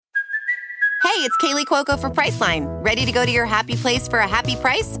Hey, it's Kaylee Cuoco for Priceline. Ready to go to your happy place for a happy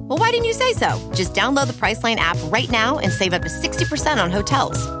price? Well, why didn't you say so? Just download the Priceline app right now and save up to 60% on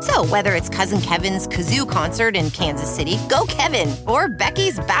hotels. So whether it's Cousin Kevin's Kazoo Concert in Kansas City, go Kevin, or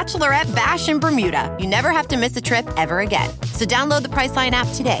Becky's Bachelorette Bash in Bermuda, you never have to miss a trip ever again. So download the Priceline app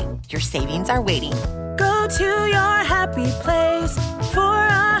today. Your savings are waiting. Go to your happy place for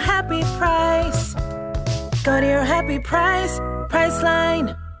a happy price. Go to your happy price,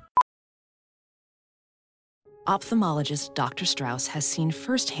 Priceline. Ophthalmologist Dr. Strauss has seen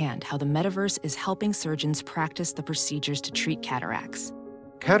firsthand how the metaverse is helping surgeons practice the procedures to treat cataracts.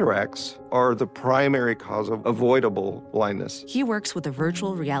 Cataracts are the primary cause of avoidable blindness. He works with a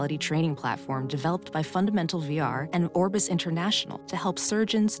virtual reality training platform developed by Fundamental VR and Orbis International to help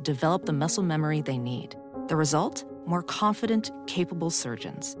surgeons develop the muscle memory they need. The result? More confident, capable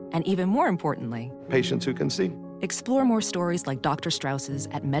surgeons. And even more importantly, patients who can see. Explore more stories like Dr. Strauss's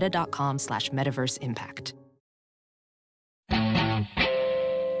at meta.com/metaverseimpact.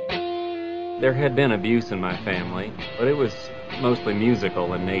 There had been abuse in my family, but it was mostly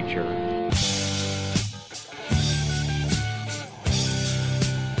musical in nature.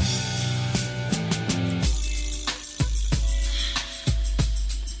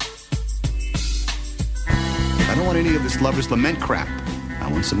 I don't want any of this lover's lament crap.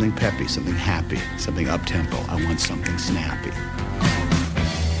 I want something peppy, something happy, something up-tempo. I want something snappy.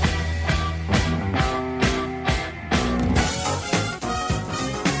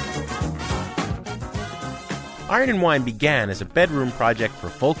 Iron and Wine began as a bedroom project for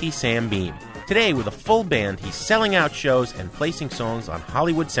folky Sam Beam. Today, with a full band, he's selling out shows and placing songs on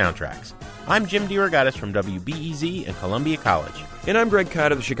Hollywood soundtracks. I'm Jim DeRogatis from WBEZ and Columbia College. And I'm Greg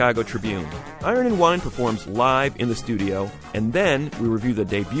Kot of the Chicago Tribune. Iron and Wine performs live in the studio, and then we review the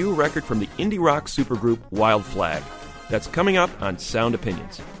debut record from the indie rock supergroup Wild Flag. That's coming up on Sound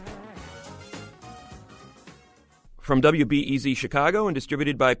Opinions. From WBEZ Chicago and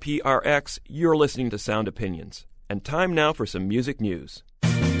distributed by PRX, you're listening to Sound Opinions. And time now for some music news. How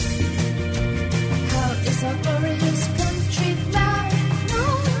is our glorious country flag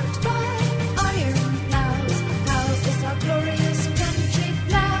marked by iron plows? How is our glorious country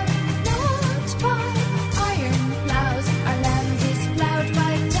flag marked by iron plows? Our land is plowed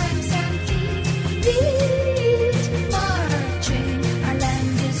by tanks and feet marching. Our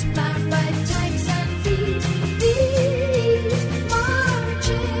land is plowed by tanks and feet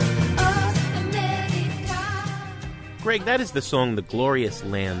marching. America. Greg, that is the song The Glorious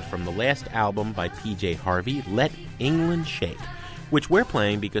Land from the last album by PJ Harvey, Let England Shake, which we're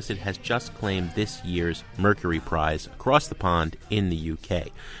playing because it has just claimed this year's Mercury Prize across the pond in the UK.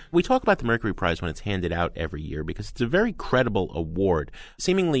 We talk about the Mercury Prize when it's handed out every year because it's a very credible award,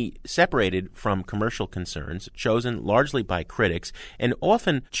 seemingly separated from commercial concerns, chosen largely by critics, and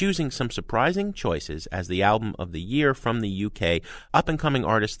often choosing some surprising choices as the album of the year from the UK, up-and-coming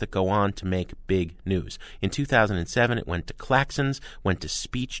artists that go on to make big news. In 2007, it went to Klaxons, went to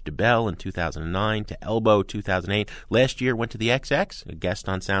Speech DeBell in 2009, to Elbow 2008. Last year, went to the XX, a guest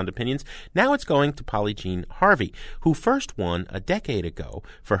on Sound Opinions. Now it's going to Polly Jean Harvey, who first won a decade ago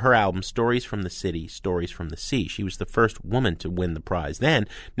for her album Stories from the City, Stories from the Sea. She was the first woman to win the prize then.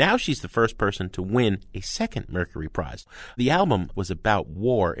 Now she's the first person to win a second Mercury Prize. The album was about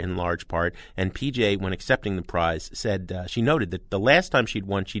war in large part, and PJ, when accepting the prize, said she noted that the last time she'd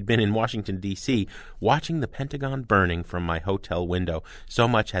won, she'd been in Washington, D.C., watching the Pentagon burning from my hotel window. So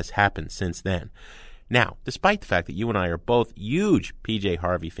much has happened since then. Now, despite the fact that you and I are both huge PJ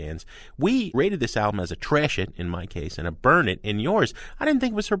Harvey fans, we rated this album as a trash it, in my case, and a burn it in yours. I didn't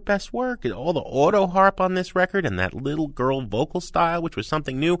think it was her best work. All the auto harp on this record and that little girl vocal style, which was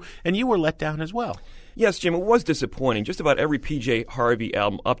something new, and you were let down as well. Yes, Jim, it was disappointing. Just about every PJ Harvey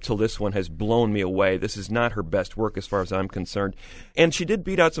album up till this one has blown me away. This is not her best work as far as I'm concerned. And she did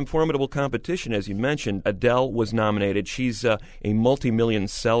beat out some formidable competition, as you mentioned. Adele was nominated. She's a multi-million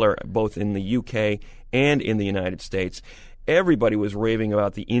seller both in the UK and in the United States. Everybody was raving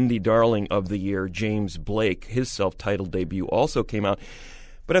about the indie darling of the year, James Blake. His self-titled debut also came out.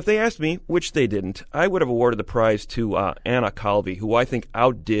 But if they asked me, which they didn't, I would have awarded the prize to Anna Calvi, who I think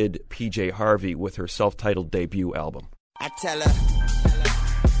outdid PJ Harvey with her self-titled debut album. I tell her,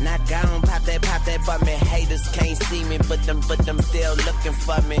 not down, pop that butt me. Haters can't see me, but them still looking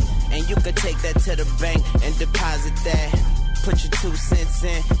for me. And you could take that to the bank and deposit that. Put your 2 cents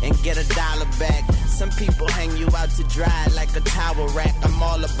in and get $1 back. Some people hang you out to dry like a towel rack. I'm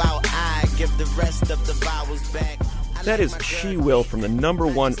all about I give the rest of the vowels back. That is She Will from the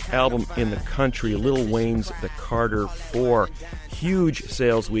 #1 album in the country, Lil Wayne's The Carter 4. Huge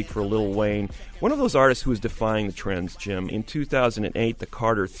sales week for Lil Wayne. One of those artists who is defying the trends, Jim. In 2008, The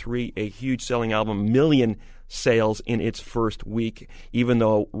Carter 3, a huge selling album, million sales in its first week, even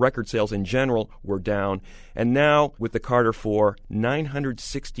though record sales in general were down. And now, with The Carter 4,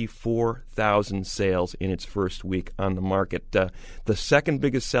 964,000 sales in its first week on the market. The second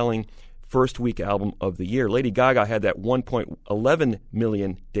biggest selling first week album of the year. Lady Gaga had that 1.11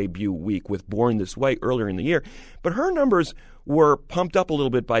 million debut week with Born This Way earlier in the year, but her numbers were pumped up a little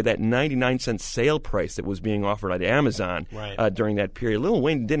bit by that 99-cent sale price that was being offered at Amazon during that period. Lil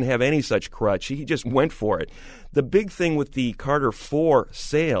Wayne didn't have any such crutch. He just went for it. The big thing with the Carter 4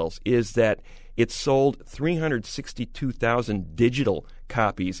 sales is that it sold 362,000 digital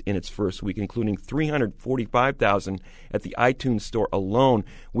copies in its first week, including 345,000 at the iTunes store alone,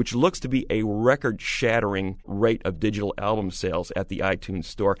 which looks to be a record-shattering rate of digital album sales at the iTunes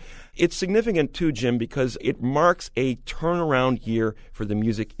store. It's significant, too, Jim, because it marks a turnaround year for the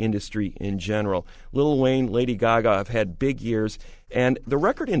music industry in general. Lil Wayne, Lady Gaga have had big years, and the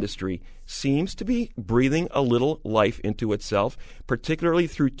record industry seems to be breathing a little life into itself, particularly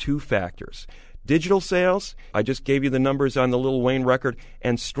through two factors. Digital sales, I just gave you the numbers on the Lil Wayne record,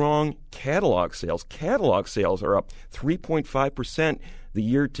 and strong catalog sales. Catalog sales are up 3.5% the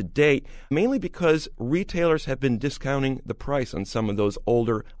year to date, mainly because retailers have been discounting the price on some of those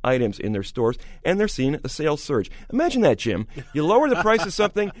older items in their stores, and they're seeing a sales surge. Imagine that, Jim. You lower the price of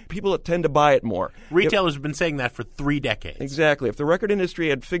something, people tend to buy it more. Retailers have been saying that for 3 decades. Exactly. If the record industry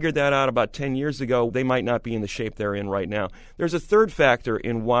had figured that out about 10 years ago, they might not be in the shape they're in right now. There's a third factor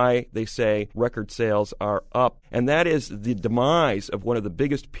in why they say record sales are up, and that is the demise of one of the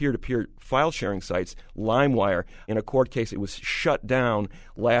biggest peer-to-peer file-sharing sites, LimeWire. In a court case, it was shut down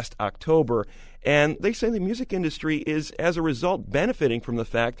last October. And they say the music industry is, as a result, benefiting from the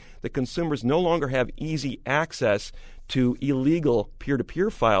fact that consumers no longer have easy access to illegal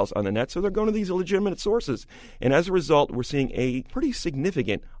peer-to-peer files on the net, so they're going to these illegitimate sources. And as a result, we're seeing a pretty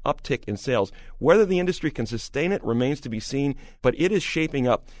significant uptick in sales. Whether the industry can sustain it remains to be seen, but it is shaping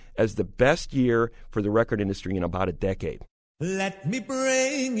up as the best year for the record industry in about a decade. Let me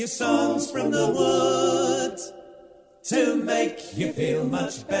bring you songs from the woods to make you feel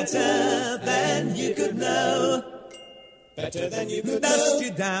much better than you could know. Better than you could know. Dust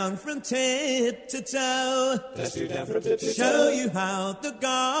you down from tip to toe. Dust you down from tip to toe. Show you how the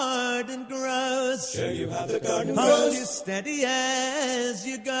garden grows. Show you how the garden grows. Hold you steady as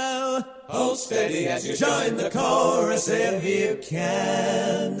you go. Hold steady as you join the chorus if you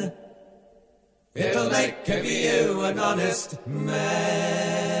can. It'll make of you an honest man.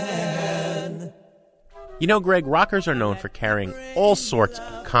 You know, Greg, rockers are known for carrying all sorts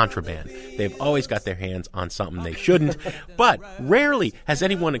of contraband. They've always got their hands on something they shouldn't, but rarely has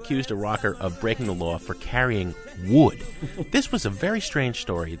anyone accused a rocker of breaking the law for carrying wood. This was a very strange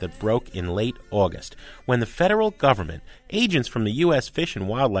story that broke in late August when the federal government, agents from the U.S. Fish and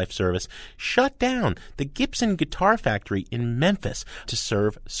Wildlife Service, shut down the Gibson Guitar Factory in Memphis to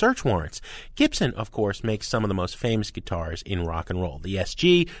serve search warrants. Gibson, of course, makes some of the most famous guitars in rock and roll. The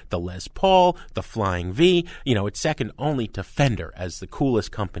SG, the Les Paul, the Flying V. You know, it's second only to Fender as the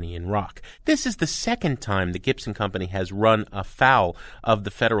coolest company in rock. This is the second time the Gibson Company has run afoul of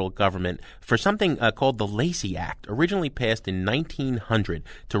the federal government for something called the Lacey Act, originally passed in 1900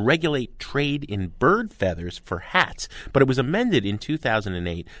 to regulate trade in bird feathers for hats, but it was amended in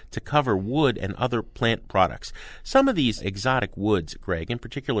 2008 to cover wood and other plant products. Some of these exotic woods, Greg, in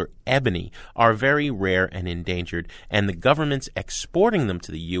particular ebony, are very rare and endangered, and the governments exporting them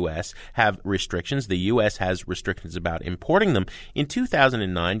to the U.S. have restrictions. The U.S. has restrictions about importing them. In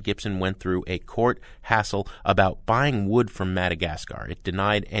 2009, Gibson went through a court hassle about buying wood from Madagascar. It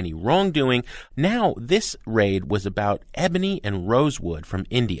denied any wrongdoing. Now, this raid was about ebony and rosewood from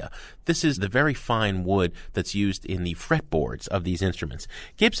India. This is the very fine wood that's used in the fretboards of these instruments.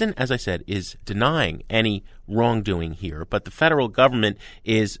 Gibson, as I said, is denying any wrongdoing here, but the federal government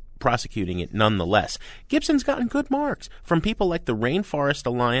is prosecuting it nonetheless. Gibson's gotten good marks from people like the Rainforest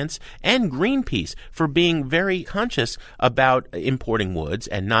Alliance and Greenpeace for being very conscious about importing woods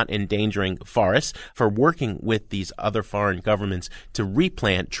and not endangering forests, for working with these other foreign governments to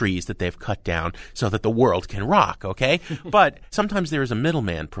replant trees that they've cut down so that the world can rock, okay? But sometimes there is a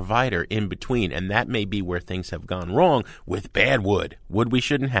middleman provider in between, and that may be where things have gone wrong with bad wood we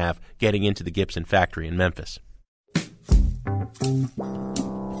shouldn't have getting into the Gibson factory in Memphis.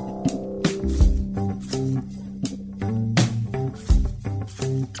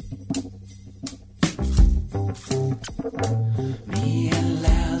 Me and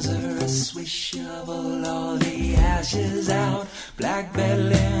Lazarus, we shovel all the lashes out, black bed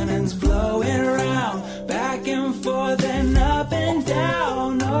linens blowing around, back and forth and up and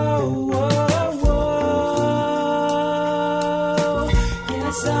down. Oh, whoa, whoa.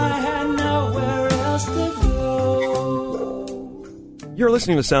 Yes, I had nowhere else to go. You're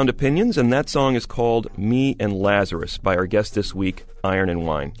listening to Sound Opinions, and that song is called Me and Lazarus by our guest this week, Iron and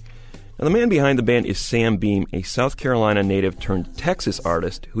Wine. Now, the man behind the band is Sam Beam, a South Carolina native turned Texas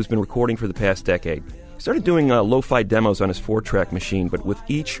artist who's been recording for the past decade. He started doing lo-fi demos on his 4-track machine, but with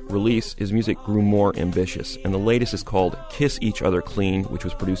each release, his music grew more ambitious, and the latest is called Kiss Each Other Clean, which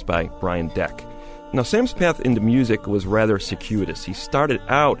was produced by Brian Deck. Now, Sam's path into music was rather circuitous. He started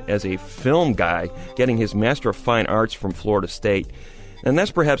out as a film guy, getting his Master of Fine Arts from Florida State, and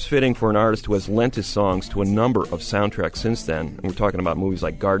that's perhaps fitting for an artist who has lent his songs to a number of soundtracks since then. And we're talking about movies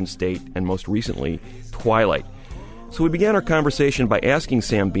like Garden State and most recently, Twilight. So we began our conversation by asking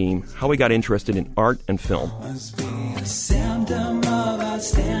Sam Beam how he got interested in art and film. Must be a symptom of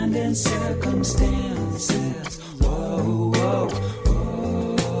outstanding circumstances. Whoa, whoa,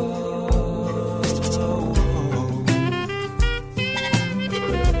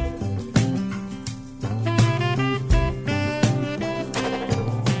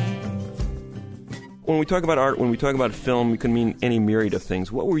 When we talk about art, when we talk about film, it can mean any myriad of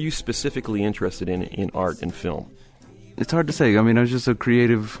things. What were you specifically interested in art and film? It's hard to say. I mean, I was just a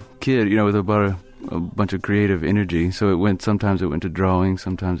creative kid, with about a bunch of creative energy. So sometimes it went to drawing,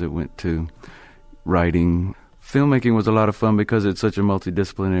 sometimes it went to writing. Filmmaking was a lot of fun because it's such a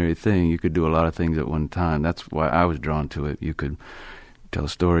multidisciplinary thing. You could do a lot of things at one time. That's why I was drawn to it. You could tell a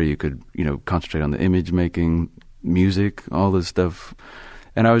story, you could, concentrate on the image making, music, all this stuff.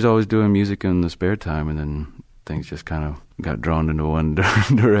 And I was always doing music in the spare time, and then things just kind of got drawn into one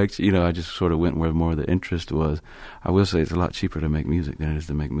direction. I just sort of went where more of the interest was. I will say it's a lot cheaper to make music than it is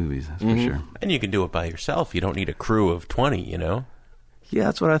to make movies, that's for sure. And you can do it by yourself. You don't need a crew of 20, Yeah,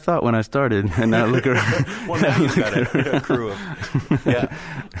 that's what I thought when I started, and now look around. Well, now you've got a crew of... Yeah.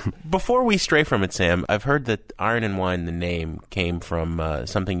 Before we stray from it, Sam, I've heard that Iron and Wine, the name, came from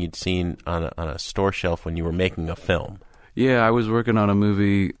something you'd seen on a store shelf when you were making a film. Yeah, I was working on a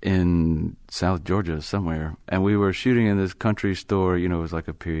movie in South Georgia somewhere, and we were shooting in this country store, it was like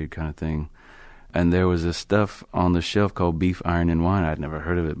a period kind of thing. And there was this stuff on the shelf called beef, iron, and wine. I'd never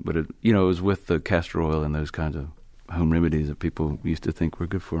heard of it, but it was with the castor oil and those kinds of home remedies that people used to think were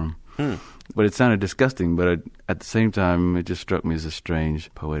good for them. But it sounded disgusting, but at the same time, it just struck me as a strange,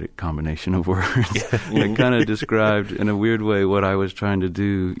 poetic combination of words. It kind of described, in a weird way, what I was trying to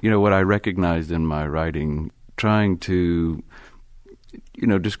do, what I recognized in my writing, trying to,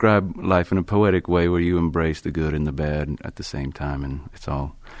 describe life in a poetic way where you embrace the good and the bad at the same time, and it's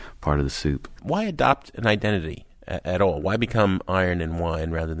all part of the soup. Why adopt an identity at all? Why become Iron and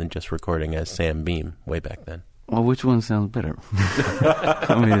Wine rather than just recording as Sam Beam way back then? Well, which one sounds better?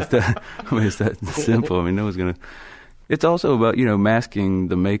 It's that simple. No one's going to... It's also about, masking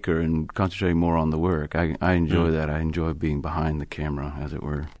the maker and concentrating more on the work. I enjoy that. I enjoy being behind the camera, as it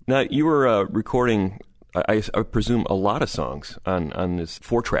were. Now, you were recording... I presume a lot of songs on this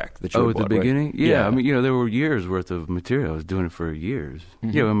 4-track that you at the beginning? Right? Yeah. There were years worth of material. I was doing it for years,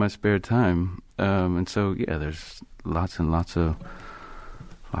 in my spare time. And so, there's lots and lots of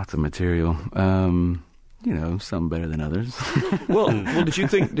material. Some better than others. Well, did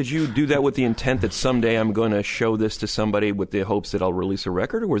you do that with the intent that someday I'm going to show this to somebody with the hopes that I'll release a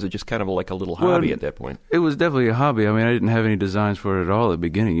record, or was it just kind of like a little hobby at that point? It was definitely a hobby. I didn't have any designs for it at all at the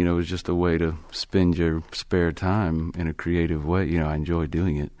beginning. It was just a way to spend your spare time in a creative way. I enjoy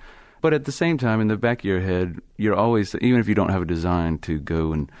doing it. But at the same time, in the back of your head, you're always, even if you don't have a design to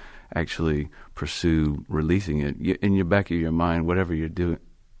go and actually pursue releasing it, in your back of your mind, whatever you're doing,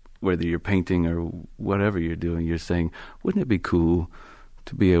 whether you're painting or whatever you're doing, you're saying, wouldn't it be cool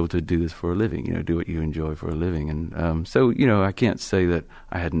to be able to do this for a living, do what you enjoy for a living? And so, I can't say that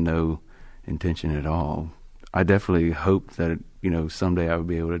I had no intention at all. I definitely hoped that, someday I would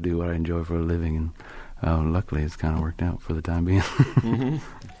be able to do what I enjoy for a living. And luckily, it's kind of worked out for the time being.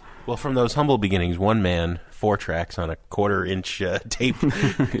 Well, from those humble beginnings, one man, 4 tracks on a 1/4-inch tape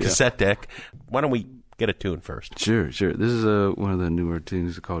cassette deck. Why don't we get a tune first? Sure. This is one of the newer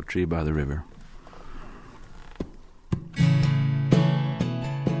tunes called Tree by the River.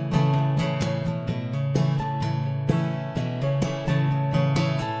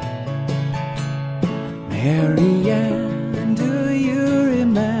 Marianne, do you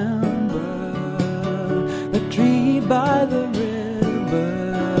remember the tree by the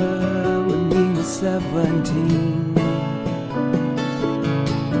river when we were 17?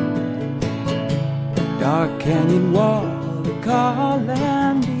 Dark canyon wall, the call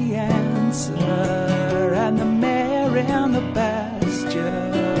and the answer, and the man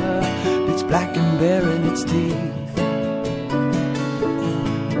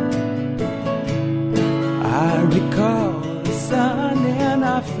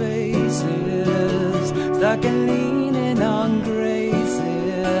faces, stuck and leaning on graces,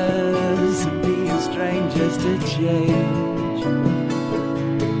 being strangers to change.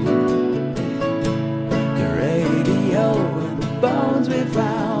 The radio and the bones we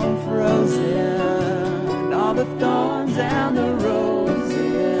found frozen, all the thorns and the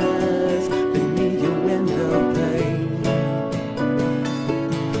roses beneath your window pane.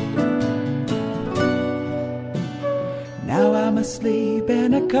 Now I'm asleep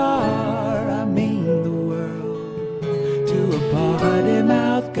in a car, I mean the world, to a party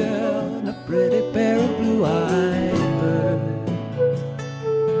mouth girl and a pretty pair of blue-eyed birds.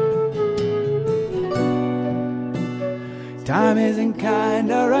 Time isn't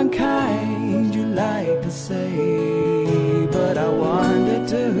kind or unkind, you like to say, but I wonder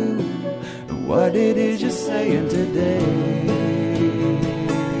too what it is you're saying today.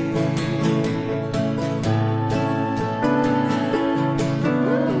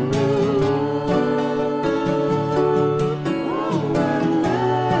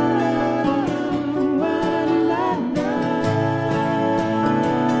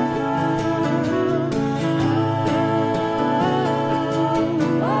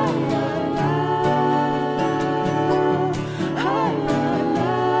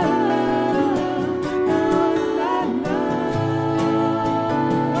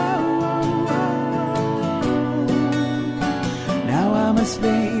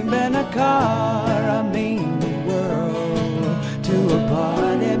 Asleep in a car, I mean the world, to a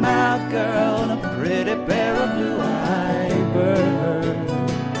party mouth girl and a pretty pair of blue-eyed birds.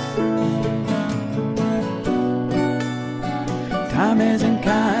 Time isn't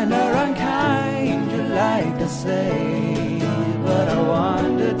kind or unkind, you like to say, but I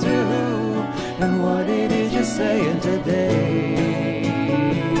wonder too, and what it is you're saying today.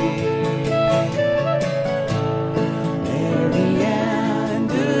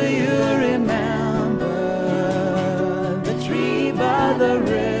 The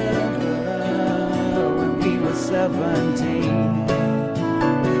river when we were 17.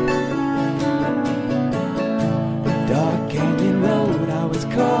 The dark canyon road, I was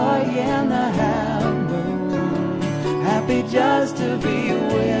coy in the half moon, happy just to be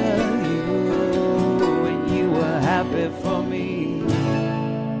with you, and you were happy for me.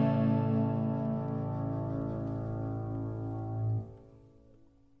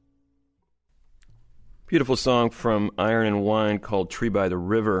 Beautiful song from Iron and Wine called Tree by the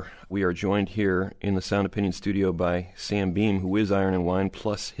River. We are joined here in the Sound Opinion studio by Sam Beam, who is Iron and Wine,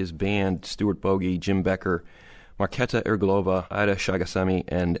 plus his band, Stuart Bogey, Jim Becker, Marketa Irglova, Ida Shagasami,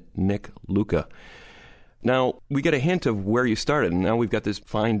 and Nick Luca. Now, we get a hint of where you started, and now we've got this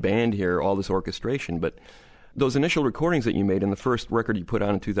fine band here, all this orchestration, but those initial recordings that you made in the first record you put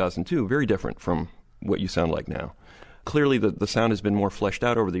out in 2002, very different from what you sound like now. Clearly, the sound has been more fleshed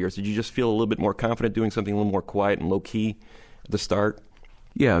out over the years. Did you just feel a little bit more confident doing something a little more quiet and low-key at the start?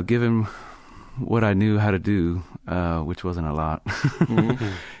 Yeah, given what I knew how to do, which wasn't a lot. Mm-hmm.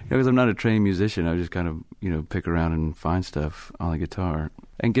 Because I'm not a trained musician, I just kind of, pick around and find stuff on the guitar.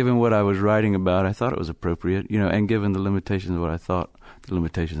 And given what I was writing about, I thought it was appropriate, and given the limitations of what I thought the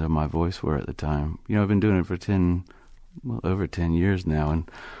limitations of my voice were at the time. I've been doing it for over 10 years now,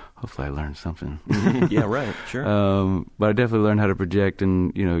 and hopefully I learned something. Yeah, right, sure. But I definitely learned how to project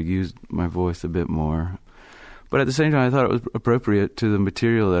and, use my voice a bit more. But at the same time, I thought it was appropriate to the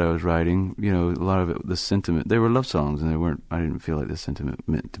material that I was writing. A lot of it, the sentiment, they were love songs, and I didn't feel like the sentiment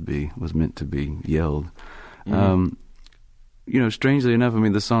was meant to be yelled. Mm-hmm. Strangely enough,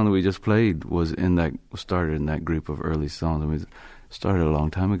 the song that we just played started in that group of early songs. It started a long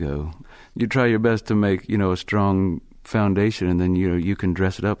time ago. You try your best to make, a strong foundation, and then you can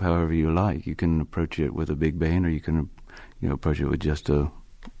dress it up however you like. You can approach it with a big band, or you can approach it with just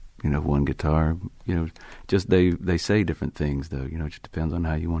one guitar. Just they say different things though. It just depends on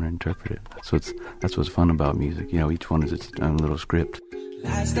how you want to interpret it. That's what's fun about music. Each one is its own little script.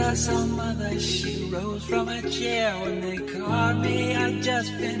 Last I saw Mother, she rose from a chair. When they called me, I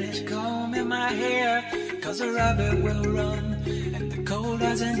just finished combing my hair. 'Cause a rabbit will run, and the cold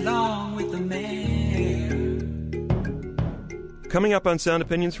isn't long with the mare. Coming up on Sound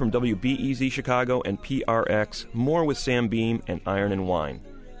Opinions from WBEZ Chicago and PRX, more with Sam Beam and Iron and Wine.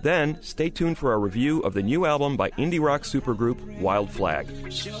 Then, stay tuned for our review of the new album by indie rock supergroup Wild Flag.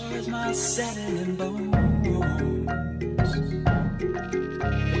 Sure is my settling bones.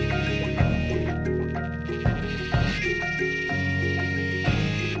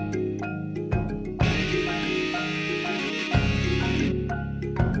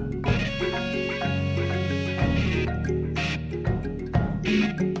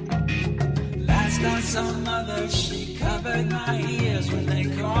 Last I saw Mother, she covered my ears when they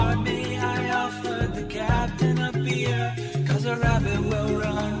called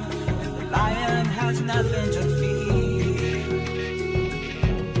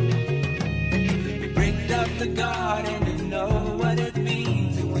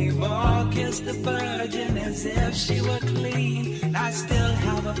as if she were clean. And I still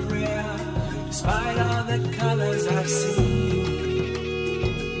have a prayer, despite all the colors I've seen.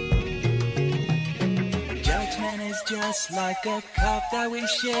 Judgment is just like a cup that we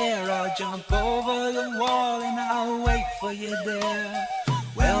share. I'll jump over the wall and I'll wait for you there.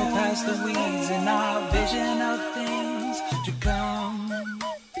 Well past the weeds and our vision of things to come.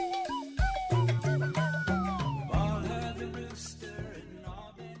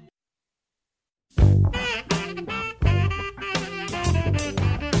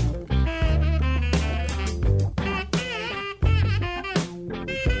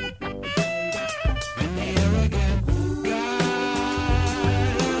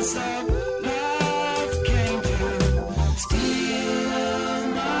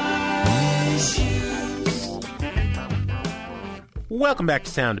 Welcome back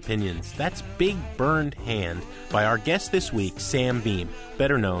to Sound Opinions. That's Big Burned Hand by our guest this week, Sam Beam,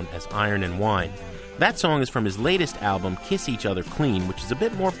 better known as Iron and Wine. That song is from his latest album, Kiss Each Other Clean, which is a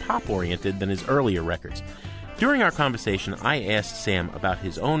bit more pop-oriented than his earlier records. During our conversation, I asked Sam about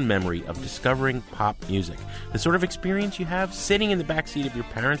his own memory of discovering pop music, the sort of experience you have sitting in the backseat of your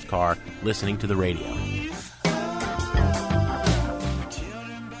parents' car listening to the radio.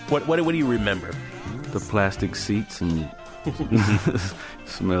 What do you remember? The plastic seats and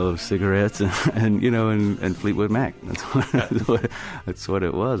smell of cigarettes and Fleetwood Mac. That's what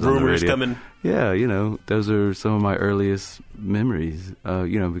it was. Rumors coming. Yeah, those are some of my earliest memories.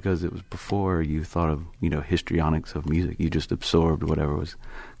 Because it was before you thought of histrionics of music. You just absorbed whatever was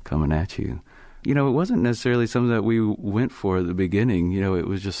coming at you. It wasn't necessarily something that we went for at the beginning. It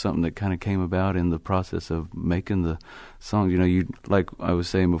was just something that kind of came about in the process of making the songs. You, like I was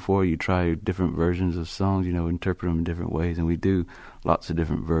saying before, you try different versions of songs, interpret them in different ways, and we do lots of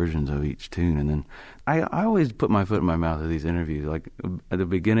different versions of each tune. And then I always put my foot in my mouth at these interviews. Like at the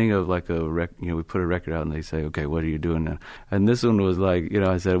beginning of like a we put a record out and they say, okay, what are you doing now? And this one was like,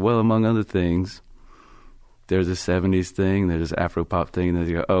 I said, well, among other things, there's a 70s thing, there's this Afro-pop thing, and then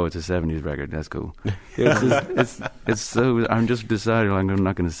you go, oh, it's a 70s record, that's cool. It's so, I'm just deciding I'm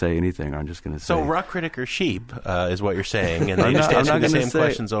not going to say anything, I'm just going to say. So rock critic or sheep is what you're saying, and they just answer the same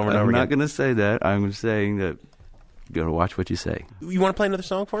questions over and over again. I'm not going to say that, I'm saying that you got to watch what you say. You want to play another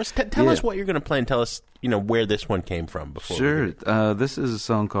song for us? Tell us what you're going to play and tell us, where this one came from before. Sure, this is a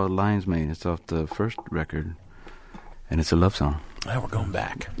song called Lion's Mane, it's off the first record, and it's a love song. Oh, we're going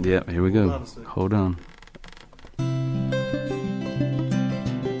back. Yeah, here we go. Hold on.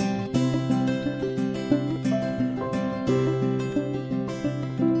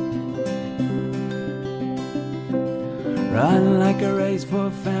 Run like a race for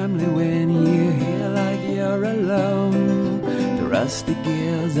family when you hear like you're alone. The rusty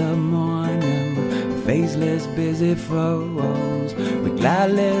gears of morning, faceless busy foes. We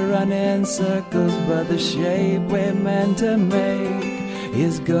gladly run in circles, but the shape we're meant to make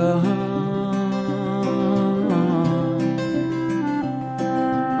is gone.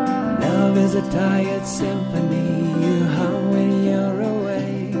 Love is a tired symphony you hum when you're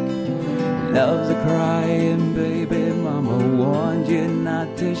awake. Love's a crying baby, mama warned you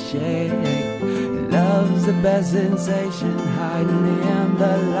not to shake. Love's the best sensation hiding in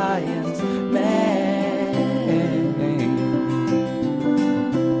the lion's mane.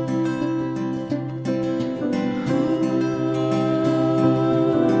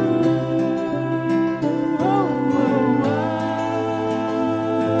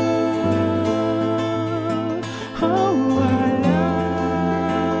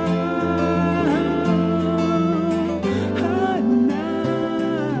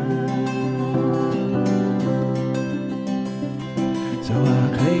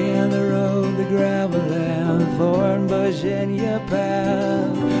 In your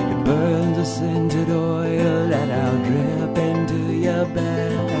path, it burns a scented oil that I'll drip into your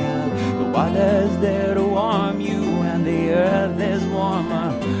bath. The water's there to warm you, and the earth is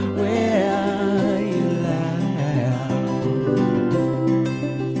warmer where you laugh.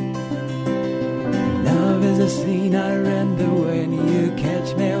 Love is a scene I render when you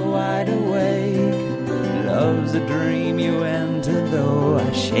catch me wide awake. Love's a dream you enter, though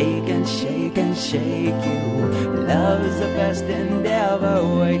I shake and shake and shake you. Love's the best endeavor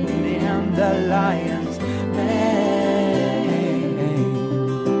waiting in the lion's mane.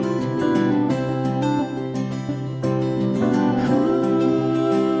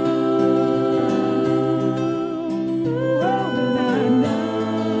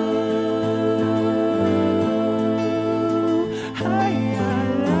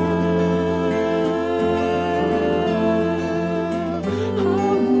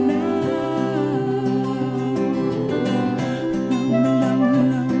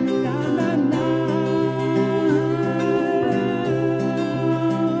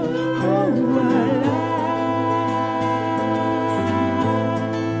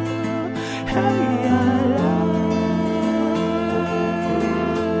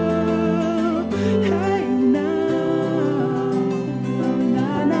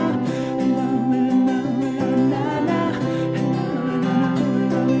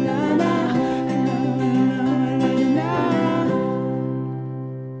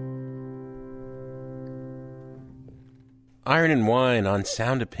 Iron and Wine on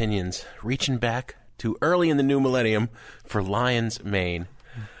Sound Opinions, reaching back to early in the new millennium for Lion's Mane.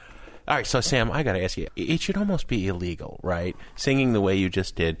 All right, so Sam, I got to ask you, it should almost be illegal, right? Singing the way you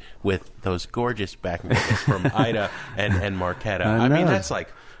just did with those gorgeous backing vocals from Ida and Marquetta. I mean, that's like,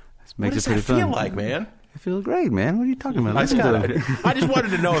 what does that feel like, man? It feels great, man. What are you talking about? I just wanted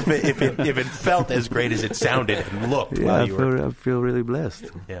to know if it felt as great as it sounded and looked. Yeah, I feel really blessed.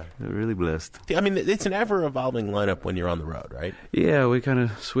 Yeah, really blessed. I mean, it's an ever evolving lineup when you're on the road, right? Yeah, we kind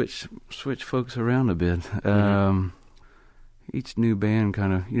of switch folks around a bit. Each new band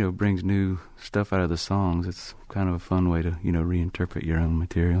kind of brings new stuff out of the songs. It's kind of a fun way to reinterpret your own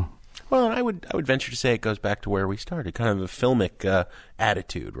material. Well, and I would venture to say it goes back to where we started, kind of a filmic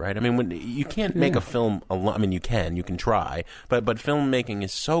attitude, right? I mean, when you can't make a film alone. I mean, you can try, but filmmaking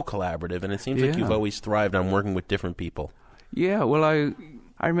is so collaborative, and it seems like you've always thrived on working with different people. Yeah, well, I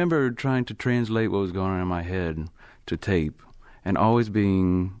remember trying to translate what was going on in my head to tape, and always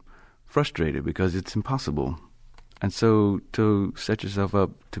being frustrated because it's impossible. And so to set yourself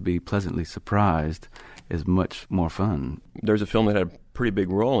up to be pleasantly surprised is much more fun. There's a film that had a pretty big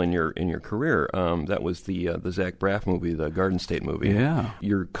role in your career. That was the Zach Braff movie, the Garden State movie. Yeah.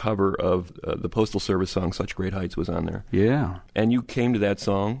 Your cover of the Postal Service song "Such Great Heights" was on there. Yeah. And you came to that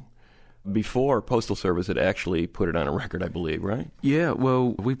song before Postal Service had actually put it on a record, I believe, right? Yeah.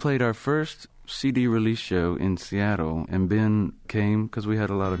 Well, we played our first CD release show in Seattle, and Ben came because we had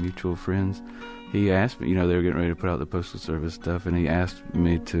a lot of mutual friends. He asked me, they were getting ready to put out the Postal Service stuff, and he asked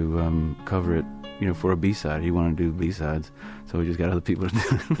me to cover it, for a B-side. He wanted to do B-sides, so we just got other people to do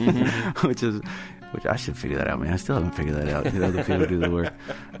it, which I should figure that out, man. I still haven't figured that out. Get other people to do the work.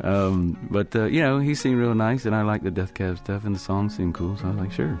 But he seemed real nice, and I liked the Death Cab stuff, and the song seemed cool, so I was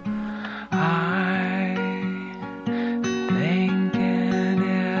like, sure. I'm thinking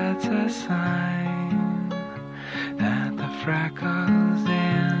it's a sign that the freckles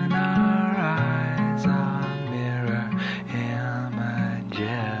in our eyes are mirror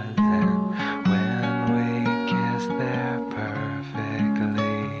images, and when we kiss they're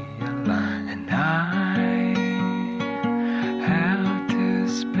perfectly aligned. And I have to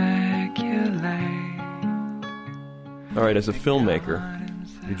speculate. All right, as a filmmaker,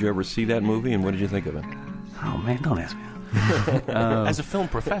 did you ever see that movie, and what did you think of it? Oh, man, don't ask me. As a film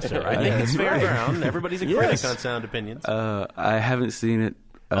professor, I think it's fair ground. Everybody's a critic on Sound Opinions. I haven't seen it.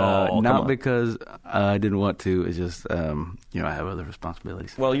 Not because I didn't want to. It's just, I have other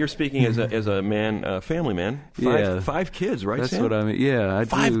responsibilities. Well, you're speaking as a man, family man. Five kids, right, That's Sam? what I mean. Yeah, I do.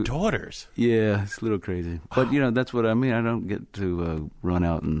 5 daughters. Yeah, it's a little crazy. But, that's what I mean. I don't get to run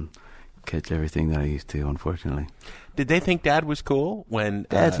out and catch everything that I used to, unfortunately. Did they think Dad was cool when...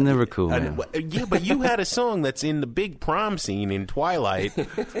 Dad's never cool, man. Yeah, but you had a song that's in the big prom scene in Twilight.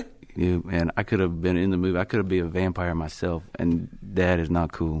 Man, I could have been in the movie. I could have been a vampire myself, and Dad is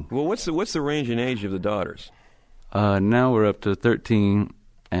not cool. Well, what's the range and age of the daughters? Now we're up to 13,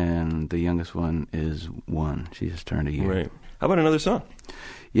 and the youngest one is 1. She just turned a year. Right. How about another song?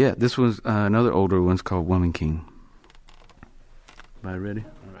 Yeah, this was another older one's called Woman King. Am I ready?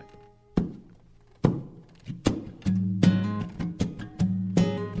 All right.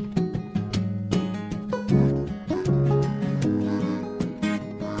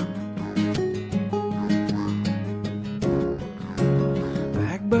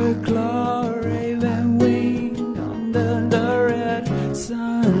 Blackbird claw, raven wing, under the red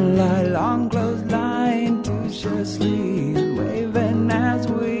sunlight, long clothesline to shirt sleeves, waving as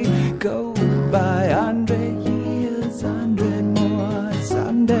we go by. 100 years, 100 more.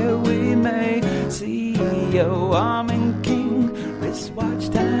 Someday we may see a woman king. Wristwatch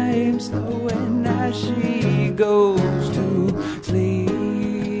time slowing as she goes to sleep.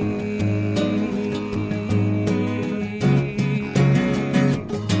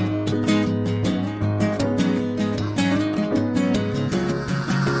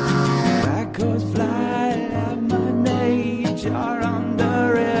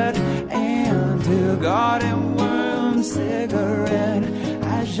 Garden worm cigarette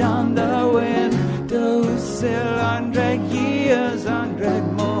ash on the windowsill. 100 years, 100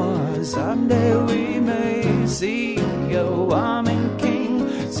 more. Someday we may see a woman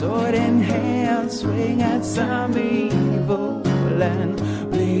king, sword in hand, swing at some evil and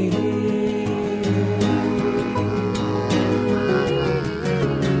bleed.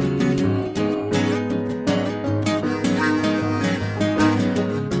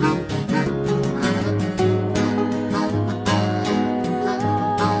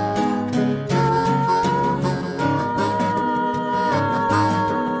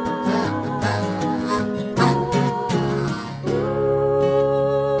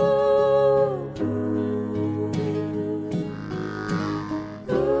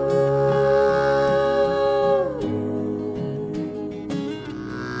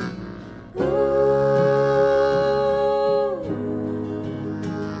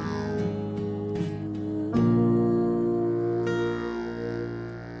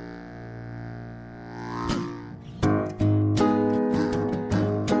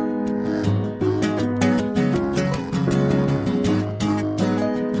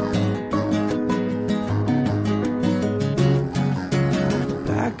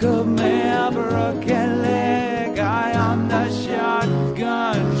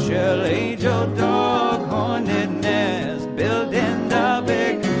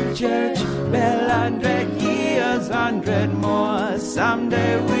 100 years, 100 more.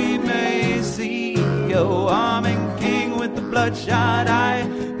 Someday we may see a warming king with the bloodshot eye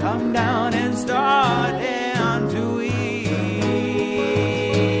come down and start down to eat.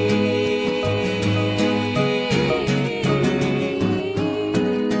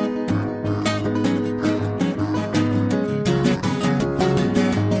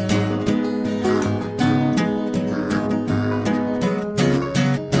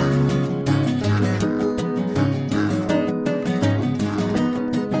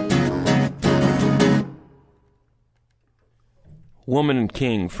 Woman and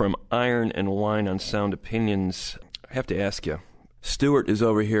King from Iron and Wine on Sound Opinions. I have to ask you, Stuart is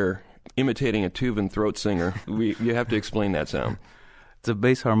over here imitating a Tuvan throat singer. You have to explain that sound. It's a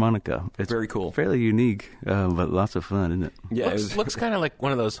bass harmonica. It's very cool. Fairly unique, but lots of fun, isn't it? Yeah, looks kind of like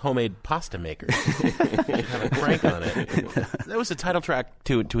one of those homemade pasta makers. Have a crank on it. That was the title track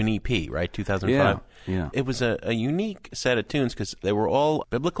to an EP, right? 2005. Yeah. It was a unique set of tunes because they were all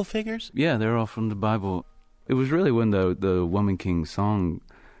biblical figures. Yeah, they're all from the Bible. It was really when the Woman King song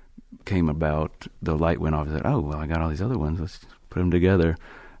came about, the light went off. I said, "Oh, well, I got all these other ones. Let's put them together."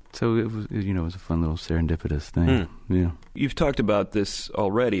 So it was, it was a fun little serendipitous thing. Yeah. You've talked about this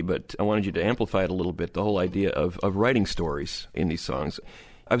already, but I wanted you to amplify it a little bit. The whole idea of writing stories in these songs.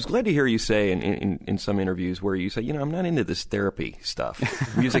 I was glad to hear you say in some interviews where you say, I'm not into this therapy stuff.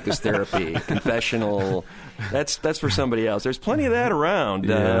 Music is therapy, confessional. That's for somebody else. There's plenty of that around.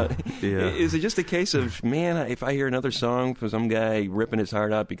 Yeah. Is it just a case of, man, if I hear another song from some guy ripping his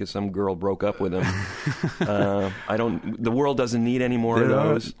heart out because some girl broke up with him, the world doesn't need any more of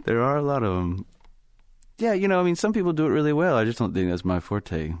those? There are a lot of them. Yeah, some people do it really well. I just don't think that's my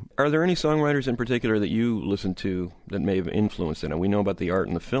forte. Are there any songwriters in particular that you listen to that may have influenced it? We know about the art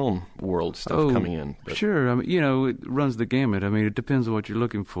and the film world stuff coming in. But. Sure. It runs the gamut. it depends on what you're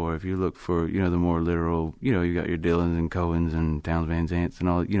looking for. If you look for, the more literal, you got your Dylans and Cohens and Townes Van Zants and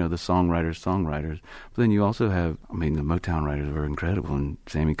all, the songwriters. But then you also have, the Motown writers were incredible, and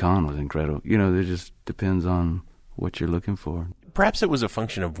Sammy Kahn was incredible. It just depends on what you're looking for. Perhaps it was a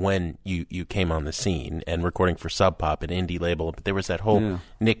function of when you came on the scene and recording for Sub Pop, an indie label, but there was that whole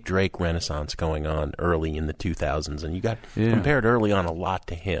Nick Drake renaissance going on early in the 2000s, and you got compared early on a lot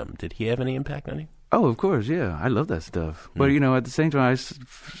to him. Did he have any impact on you? Oh, of course, yeah. I love that stuff. But, at the same time,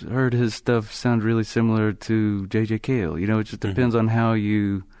 I heard his stuff sound really similar to J.J. Cale. It just depends on how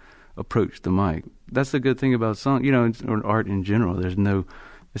you approach the mic. That's the good thing about song, or art in general.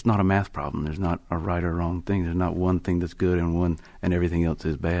 It's not a math problem. There's not a right or wrong thing. There's not one thing that's good and everything else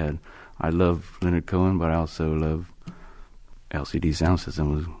is bad. I love Leonard Cohen, but I also love LCD Sound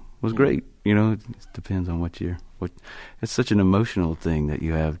System was great. It depends on what it's such an emotional thing that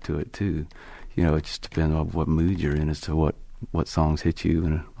you have to it too. It just depends on what mood you're in as to what songs hit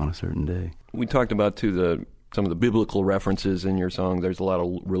you on a certain day. We talked about too some of the biblical references in your song. There's a lot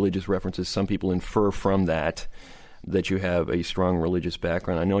of religious references. Some people infer from that you have a strong religious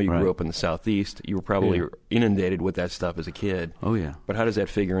background. I know you grew up in the Southeast. You were probably inundated with that stuff as a kid. Oh, yeah. But how does that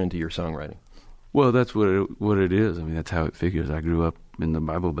figure into your songwriting? Well, that's what it is. That's how it figures. I grew up in the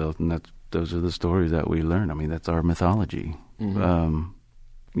Bible Belt, and those are the stories that we learn. That's our mythology.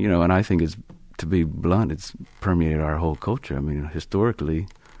 Mm-hmm. And I think to be blunt, it's permeated our whole culture. Historically,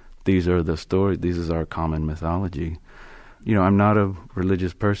 these are the stories. This is our common mythology. I'm not a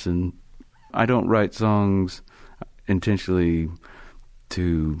religious person. I don't write songs intentionally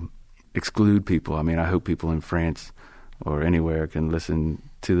to exclude people. I hope people in France or anywhere can listen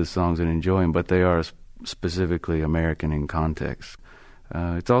to the songs and enjoy them, but they are specifically American in context.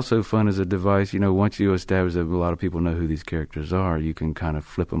 It's also fun as a device. Once you establish that a lot of people know who these characters are, you can kind of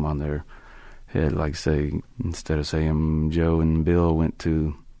flip them on their head. Like, say, instead of saying Joe and Bill went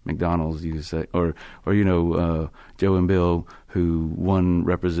to McDonald's, you say, or Joe and Bill, who one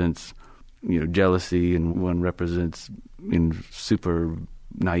represents jealousy and one represents super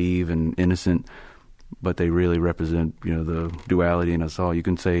naive and innocent, but they really represent the duality in us all. You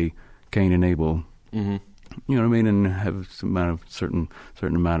can say Cain and Abel, and have some certain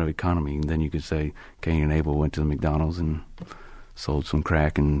amount of economy, and then you could say Cain and Abel went to the McDonald's and sold some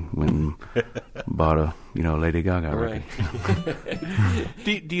crack and went and bought a Lady Gaga record.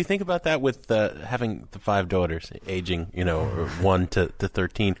 Do you think about that with having the 5 daughters aging 1 to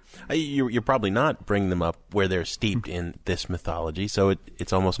 13? You're probably not bringing them up where they're steeped in this mythology, so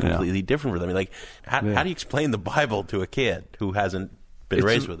it's almost completely different for them. How do you explain the Bible to a kid who hasn't been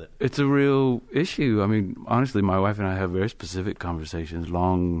raised with it? It's a real issue. Honestly, my wife and I have very specific conversations,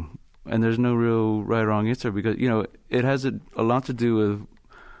 long. And there's no real right or wrong answer because, it has a lot to do with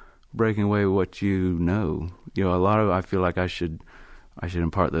breaking away what you know. I feel like I should I should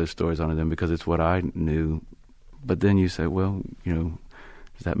impart those stories onto them because it's what I knew. But then you say, well,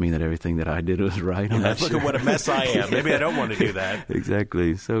 does that mean that everything that I did was right? I'm not Look sure. at what a mess I am. Maybe I don't want to do that.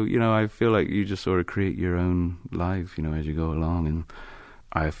 Exactly. So, I feel like you just sort of create your own life, as you go along. And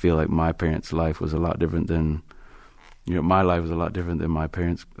I feel like my parents' life was a lot different than, my life was a lot different than my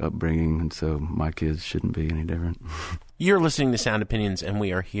parents' upbringing. And so my kids shouldn't be any different. You're listening to Sound Opinions, and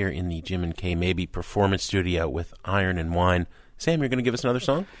we are here in the Jim and Kay Mabie Performance Studio with Iron and Wine. Sam, you're going to give us another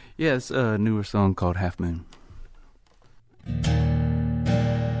song? Yeah, it's a newer song called Half Moon.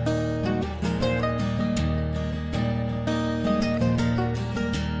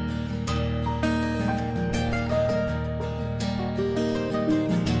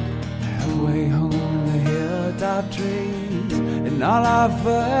 Halfway home, the hilltop trees, and all our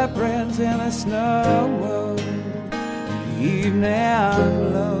footprints in the snow. The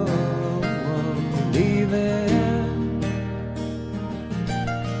evening low, leaving.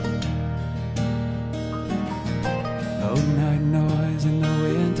 Night noise in the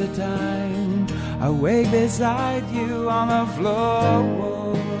wintertime. I wake beside you on the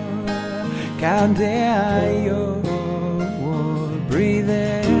floor, counting your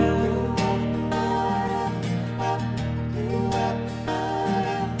breathing.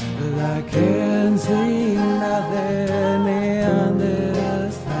 But I can't see nothing in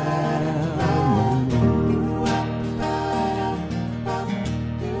this town.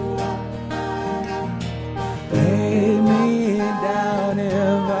 Lay me down if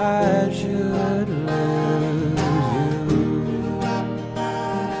I should lose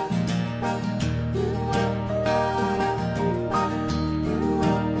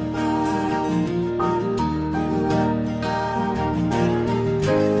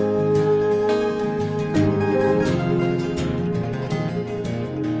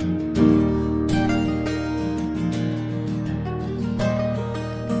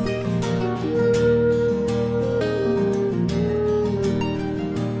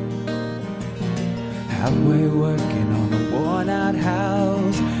Halfway working on a worn-out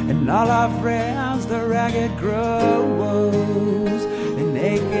house, and all our friends, the ragged crows, and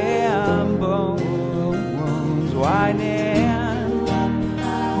aching bones whining.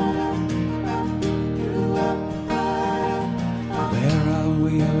 Where are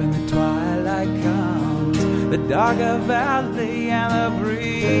we when the twilight comes? The darker valley and the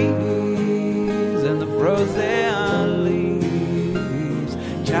breeze and the frozen leaves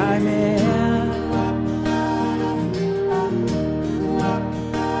chiming.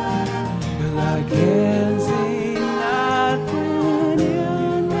 I can't see nothing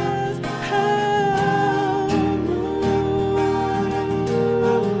in this house.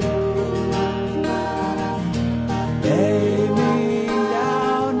 Lay me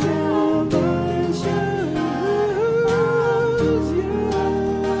down if I should lose you.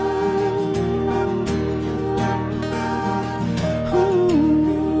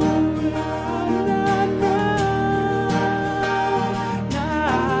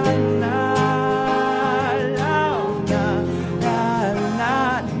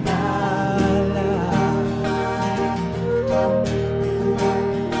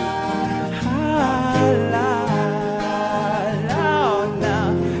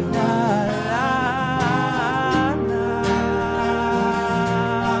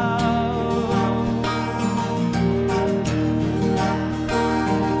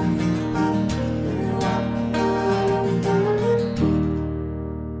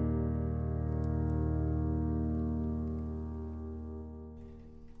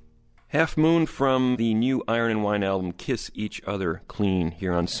 Half Moon from the new Iron and Wine album, Kiss Each Other Clean,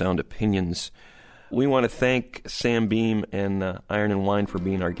 here on Sound Opinions. We want to thank Sam Beam and Iron and Wine for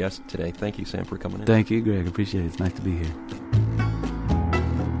being our guest today. Thank you, Sam, for coming in. Thank you, Greg. Appreciate it. It's nice to be here.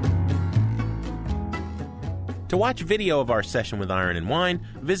 To watch video of our session with Iron and Wine,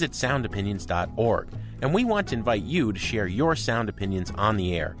 visit soundopinions.org. And we want to invite you to share your sound opinions on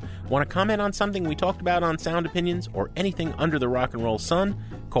the air. Want to comment on something we talked about on Sound Opinions or anything under the rock and roll sun?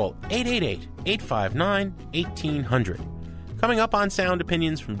 Call 888-859-1800. Coming up on Sound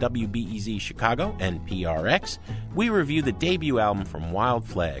Opinions from WBEZ Chicago and PRX, we review the debut album from Wild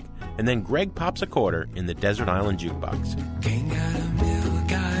Flag, and then Greg pops a quarter in the Desert Island Jukebox. King got a mill,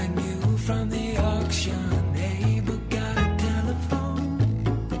 got new from the auction. Abel got a telephone,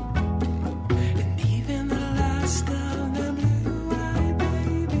 and even the last of the blue-eyed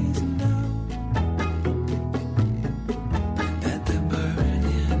babies know that the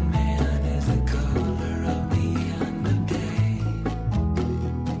burning man is the color of the end of day,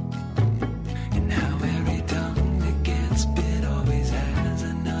 and how every tongue that gets bit always has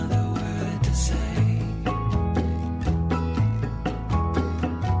another word to say.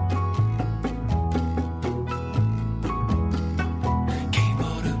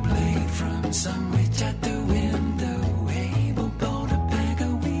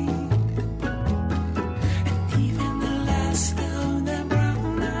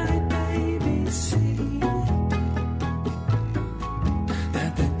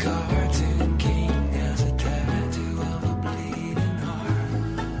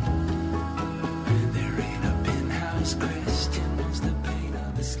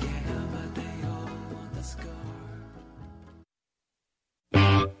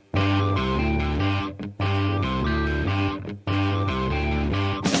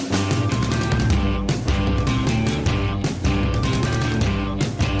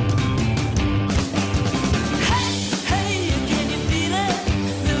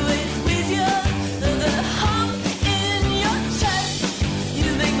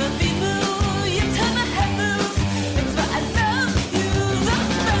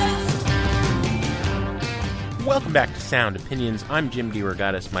 Welcome back to Sound Opinions. I'm Jim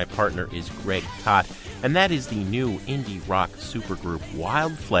DeRogatis. My partner is Greg Kot, and that is the new indie rock supergroup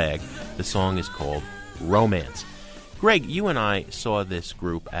Wild Flag. The song is called Romance. Greg, you and I saw this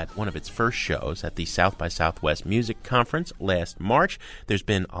group at one of its first shows at the South by Southwest Music Conference last March. There's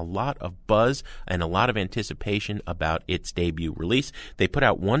been a lot of buzz and a lot of anticipation about its debut release. They put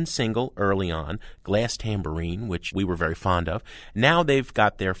out one single early on, Glass Tambourine, which we were very fond of. Now they've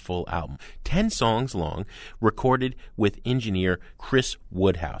got their full album, 10 songs long, recorded with engineer Chris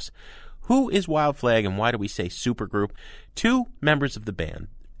Woodhouse. Who is Wild Flag and why do we say supergroup? Two members of the band,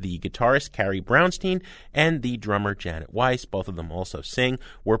 the guitarist Carrie Brownstein and the drummer Janet Weiss, both of them also sing,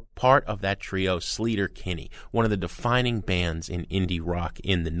 were part of that trio Sleater-Kinney, one of the defining bands in indie rock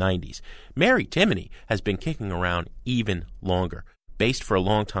in the 90s. Mary Timony has been kicking around even longer. Based for a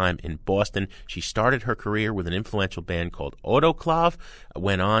long time in Boston, she started her career with an influential band called Autoclave,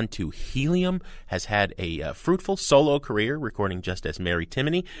 went on to Helium, has had a fruitful solo career recording just as Mary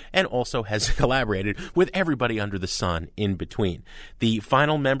Timony, and also has collaborated with everybody under the sun in between. The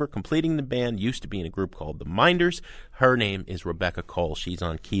final member completing the band used to be in a group called The Minders. Her name is Rebecca Cole. She's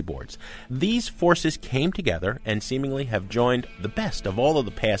on keyboards. These forces came together and seemingly have joined the best of all of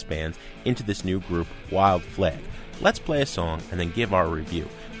the past bands into this new group, Wild Flag. Let's play a song and then give our review.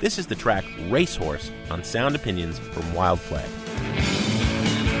 This is the track Racehorse on Sound Opinions from Wild Flag.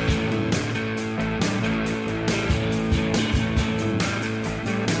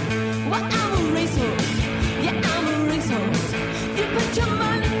 Well, I'm a racehorse. Yeah, I'm a racehorse. You put your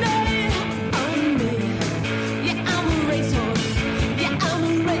money on me. Yeah, I'm a racehorse. Yeah, I'm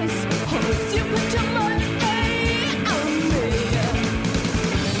a racehorse. You put your money on me.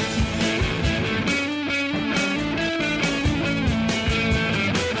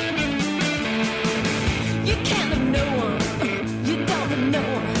 You can't have no one. You don't have no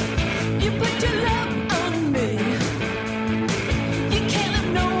one. You put your love on me. You can't have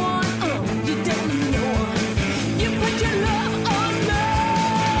no one. You don't have no one. You put your love on me.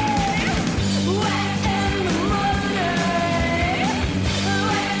 Where in the money?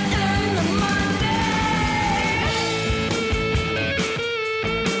 Where in the money?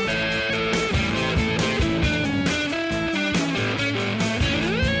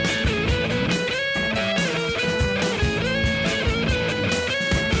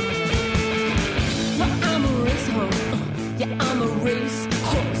 Well, I'm a racehorse. Yeah, I'm a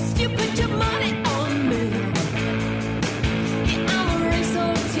racehorse. You put your money on me. Yeah, I'm a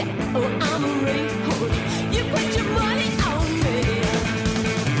racehorse. Yeah, oh, I'm a racehorse. You put your money on me.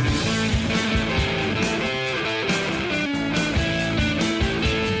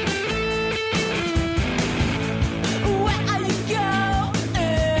 Where are you going?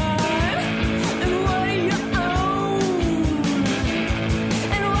 And what do you own?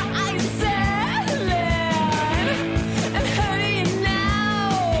 And what are you selling? And how do you know?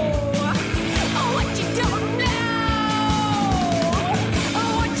 Oh, what you don't know. Oh,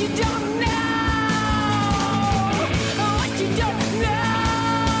 what you don't know. Oh, what you don't know.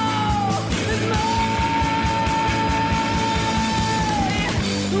 There's more.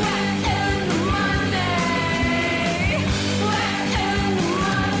 Where in the money? Where in the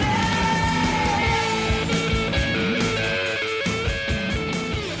money?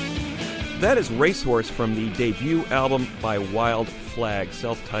 That is Racehorse from the debut album by Wild Flag,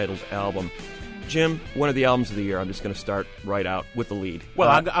 self-titled album. Jim, one of the albums of the year. I'm just going to start right out with the lead. Well,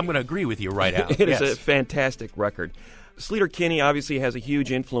 I'm going to agree with you right out. It is Yes. a fantastic record. Sleater-Kinney obviously has a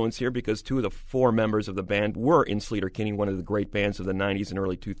huge influence here because two of the four members of the band were in Sleater-Kinney, one of the great bands of the 90s and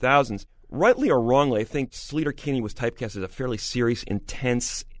early 2000s. Rightly or wrongly, I think Sleater-Kinney was typecast as a fairly serious,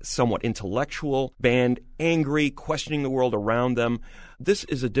 intense, somewhat intellectual band, angry, questioning the world around them. This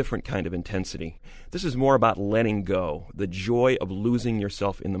is a different kind of intensity. This is more about letting go, the joy of losing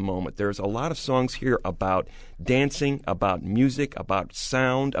yourself in the moment. There's a lot of songs here about dancing, about music, about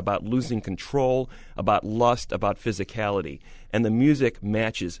sound, about losing control, about lust, about physicality. And the music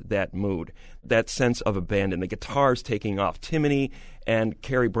matches that mood, that sense of abandon. The guitars taking off. Timony and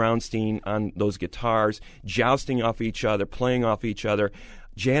Carrie Brownstein on those guitars, jousting off each other, playing off each other.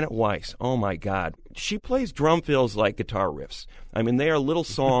 Janet Weiss, oh my God. She plays drum fills like guitar riffs. I mean, they are little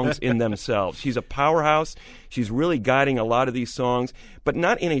songs in themselves. She's a powerhouse. She's really guiding a lot of these songs, but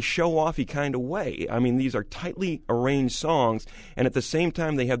not in a show-offy kind of way. I mean, these are tightly arranged songs, and at the same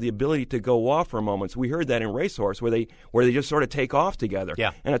time, they have the ability to go off for moments. We heard that in Racehorse, where they just sort of take off together.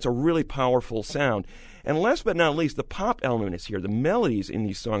 Yeah. And it's a really powerful sound. And last but not least, the pop element is here. The melodies in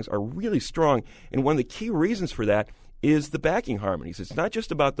these songs are really strong, and one of the key reasons for that is the backing harmonies. It's not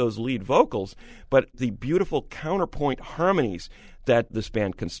just about those lead vocals, but the beautiful counterpoint harmonies that this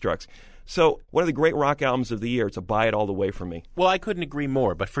band constructs. So one of the great rock albums of the year. It's a buy it all the way for me. Well, I couldn't agree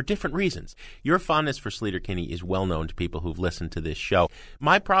more, but for different reasons. Your fondness for Sleater-Kinney is well known to people who've listened to this show.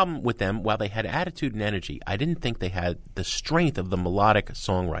 My problem with them, while they had attitude and energy, I didn't think they had the strength of the melodic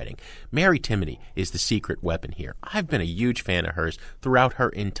songwriting. Mary Timony is the secret weapon here. I've been a huge fan of hers throughout her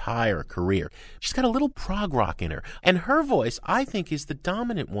entire career. She's got a little prog rock in her, and her voice, I think, is the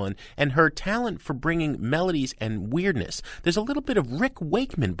dominant one, and her talent for bringing melodies and weirdness. There's a little bit of Rick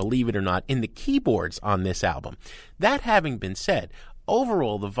Wakeman, believe it or not, in the keyboards on this album. That having been said,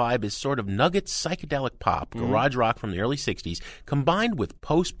 overall, the vibe is sort of nugget psychedelic pop, garage rock from the early 60s, combined with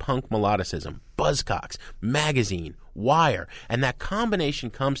post-punk melodicism, Buzzcocks, Magazine, Wire, and that combination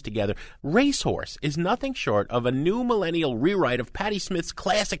comes together. Racehorse is nothing short of a new millennial rewrite of Patti Smith's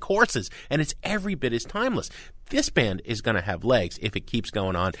classic Horses, and it's every bit as timeless. This band is going to have legs if it keeps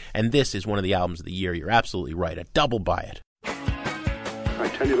going on, and this is one of the albums of the year. You're absolutely right. A double buy it. I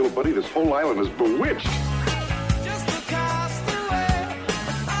tell you, little buddy, this whole island is bewitched.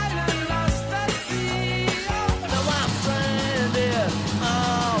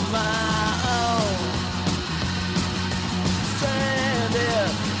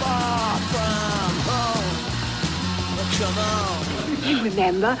 You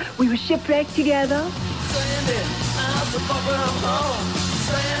remember, we were shipwrecked together.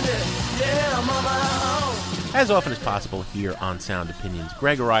 As often as possible here on Sound Opinions,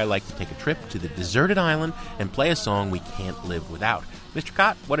 Greg or I like to take a trip to the deserted island and play a song we can't live without. Mr.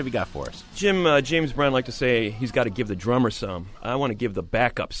 Cott, what have you got for us? Jim, James Brown liked to say he's got to give the drummer some. I want to give the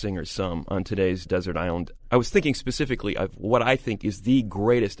backup singer some on today's desert island. I was thinking specifically of what I think is the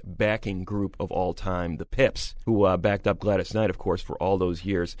greatest backing group of all time, the Pips, who backed up Gladys Knight, of course, for all those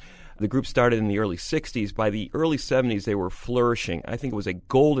years. The group started in the early 60s. By the early 70s, they were flourishing. I think it was a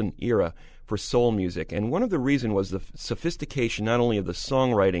golden era for soul music. And one of the reasons was the sophistication not only of the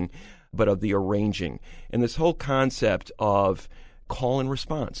songwriting, but of the arranging. And this whole concept of call and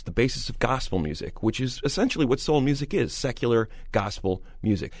response, the basis of gospel music, which is essentially what soul music is, secular gospel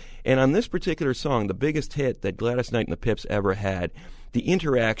music. And on this particular song, the biggest hit that Gladys Knight and the Pips ever had, the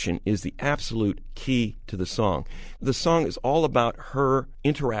interaction is the absolute key to the song. The song is all about her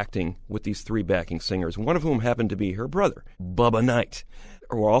interacting with these three backing singers, one of whom happened to be her brother, Bubba Knight.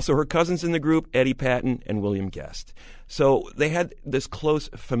 Were also her cousins in the group, Eddie Patton and William Guest. So they had this close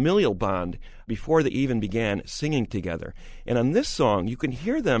familial bond before they even began singing together. And on this song, you can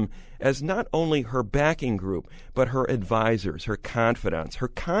hear them as not only her backing group, but her advisors, her confidants, her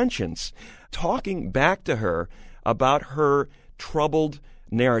conscience, talking back to her about her troubled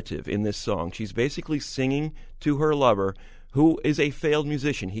narrative in this song. She's basically singing to her lover, who is a failed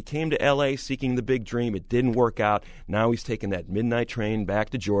musician. He came to L.A. seeking the big dream. It didn't work out. Now he's taking that midnight train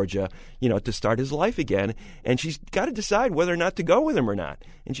back to Georgia, to start his life again. And she's got to decide whether or not to go with him or not.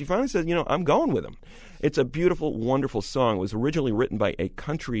 And she finally says, I'm going with him. It's a beautiful, wonderful song. It was originally written by a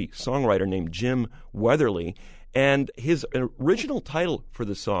country songwriter named Jim Weatherly. And his original title for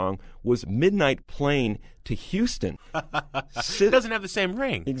the song was Midnight Plane to Houston. It doesn't have the same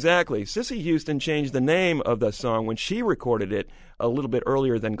ring. Exactly. Cissy Houston changed the name of the song when she recorded it a little bit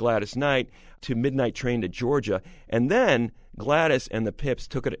earlier than Gladys Knight to Midnight Train to Georgia. And then Gladys and the Pips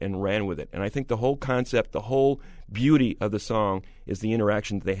took it and ran with it. And I think the whole concept, the whole beauty of the song is the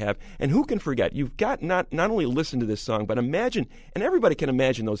interaction that they have. And who can forget? You've got not only listen to this song, but imagine, and everybody can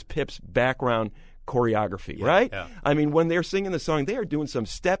imagine those Pips background choreography, right? Yeah. I mean, when they're singing the song, they are doing some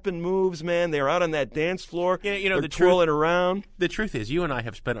stepping moves, man. They're out on that dance floor. They're the twirling around. The truth is, you and I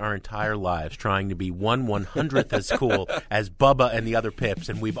have spent our entire lives trying to be 1/100th as cool as Bubba and the other Pips,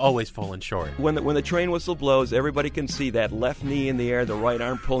 and we've always fallen short. When the train whistle blows, everybody can see that left knee in the air, the right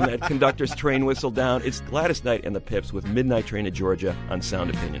arm pulling that conductor's train whistle down. It's Gladys Knight and the Pips with Midnight Train to Georgia on Sound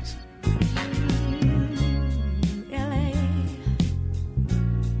Opinions.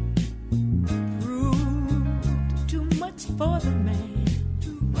 For the man,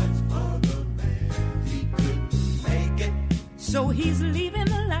 too much for the man, he couldn't make it. So he's leaving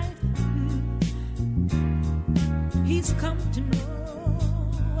the life he's come to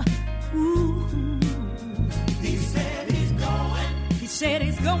know. Ooh. He said he's going. He said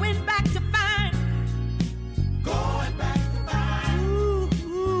he's going back to find. Going back to find.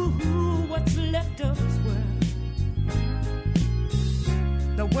 Ooh, what's left of his world?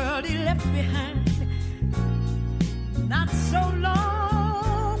 The world he left behind. Not so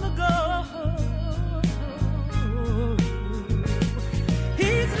long ago,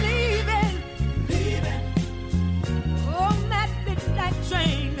 he's leaving on that midnight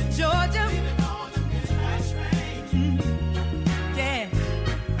train to Georgia. On the midnight train. Yeah,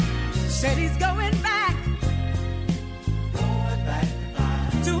 said he's going back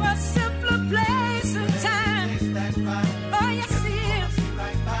to a simpler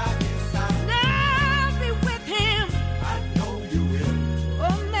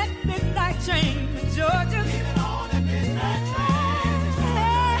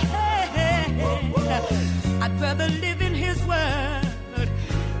rather live in his world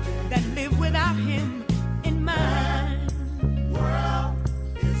than live without him in mine. World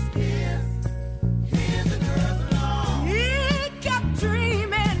is his and hers alone. He kept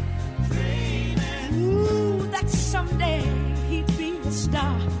dreaming, ooh, that someday he'd be a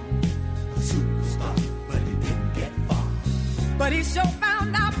star. Superstar, but he didn't get far. But he so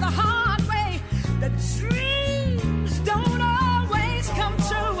found out the hard way that dreams don't always come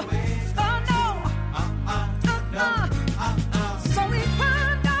true. Oh no, so he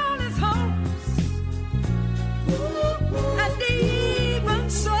burned all his hopes, and he even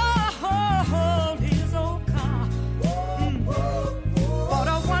sold his old car. Bought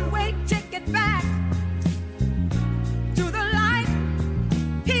a one-way ticket back to the life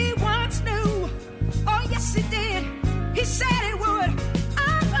he once knew. Oh yes he did. He said he would.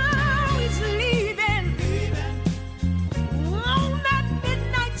 I'm always leaving on that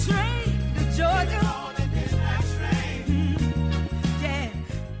midnight train to Georgia.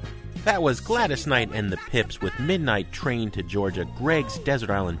 That was Gladys Knight and the Pips with Midnight Train to Georgia, Greg's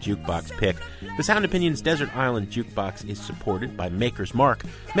Desert Island Jukebox pick. The Sound Opinions Desert Island Jukebox is supported by Maker's Mark.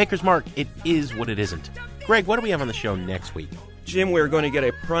 Maker's Mark, it is what it isn't. Greg, what do we have on the show next week? Jim, we're going to get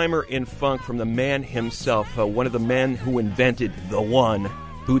a primer in funk from the man himself, one of the men who invented the one,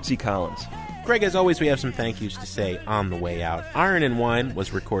 Bootsy Collins. Greg, as always, we have some thank yous to say on the way out. Iron and Wine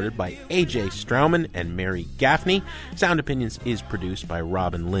was recorded by A.J. Strauman and Mary Gaffney. Sound Opinions is produced by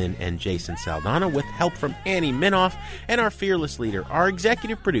Robin Lynn and Jason Saldana with help from Annie Minoff. And our fearless leader, our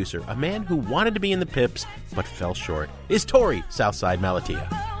executive producer, a man who wanted to be in the Pips but fell short, is Tori Southside Malatia.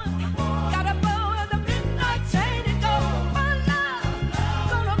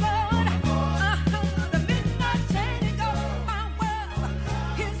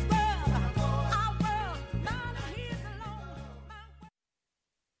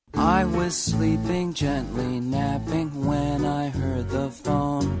 I was sleeping gently, napping when I heard the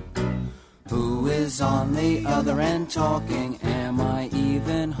phone. Who is on the other end talking? Am I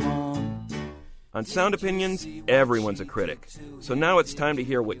even home? On Sound Opinions, everyone's a critic. So now it's time to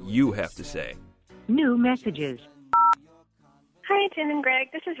hear what you have to say. New messages. Hi, Jim and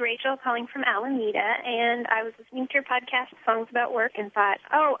Greg. This is Rachel calling from Alameda, and I was listening to your podcast, Songs About Work, and thought,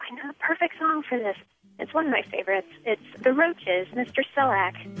 oh, I know the perfect song for this. It's one of my favorites. It's The Roaches, Mr.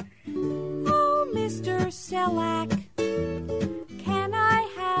 Selak. Oh, Mr. Selak, can I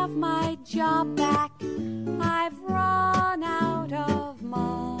have my job back? I've run out of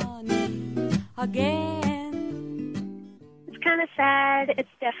money again. It's kind of sad.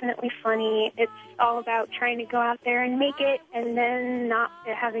 It's definitely funny. It's all about trying to go out there and make it and then not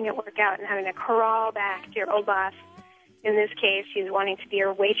having it work out and having to crawl back to your old boss. In this case, she's wanting to be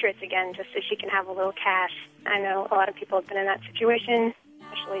her waitress again just so she can have a little cash. I know a lot of people have been in that situation,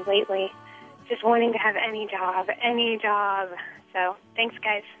 especially lately, just wanting to have any job. So thanks,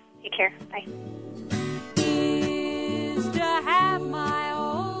 guys. Take care. Bye. Is to have my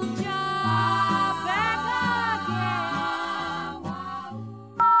old job back again.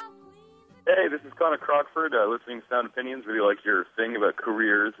 Hey, this is Connor Crockford, listening to Sound Opinions. Really like your thing about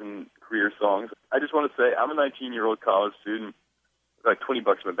careers and career songs. I just want to say I'm a 19-year-old college student with like $20 in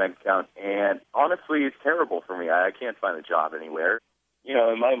my bank account, and honestly, it's terrible for me. I can't find a job anywhere. You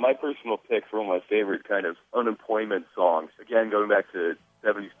know, my personal pick for one of my favorite kind of unemployment songs, again, going back to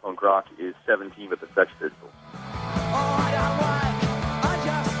 70s punk rock, is 17 with the Sex Pistols.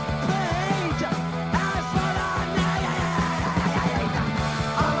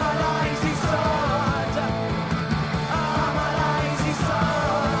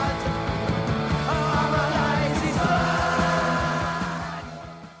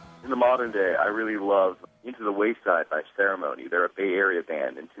 In the modern day, I really love Into the Wayside by Ceremony. They're a Bay Area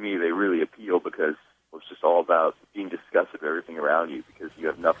band, and to me they really appeal because it's just all about being disgusted with everything around you because you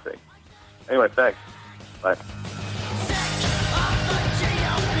have nothing. Anyway, thanks. Bye.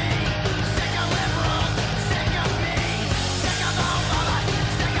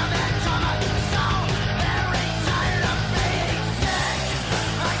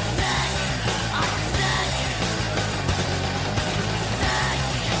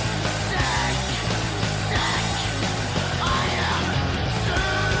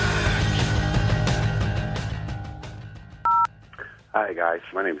 Hi, guys.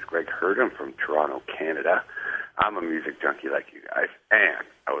 My name is Greg Hurd. I'm from Toronto, Canada. I'm a music junkie like you guys. And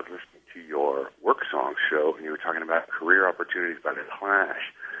I was listening to your work song show, and you were talking about career opportunities by The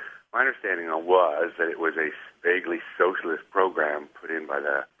Clash. My understanding was that it was a vaguely socialist program put in by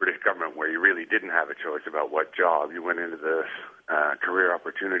the British government where you really didn't have a choice about what job. You went into the career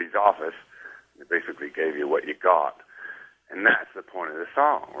opportunities office, and it basically gave you what you got. And that's the point of the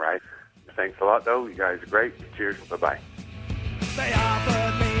song, right? Thanks a lot, though. You guys are great. Cheers. Bye-bye. They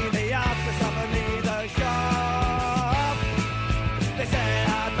offered me the office, offered me the job. They said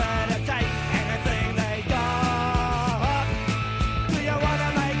I'd better take anything they got. Do you want to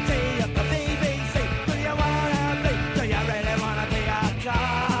make tea at the BBC? Do you want to be? Do you really want to be a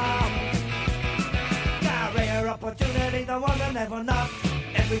job? Career opportunity, the one that never knocked.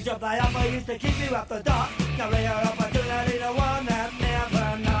 Every job they offer used to keep you up the dock. Career opportunity, the one that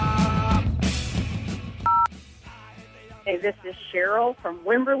never knocked. Hey, this is Cheryl from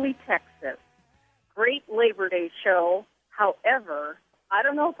Wimberley, Texas. Great Labor Day show. However, I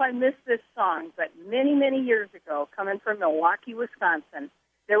don't know if I missed this song, but many, many years ago, coming from Milwaukee, Wisconsin,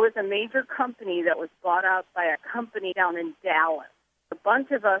 there was a major company that was bought out by a company down in Dallas. A bunch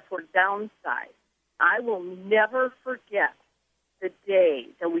of us were downsized. I will never forget the day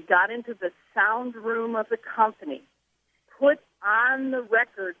that we got into the sound room of the company, put on the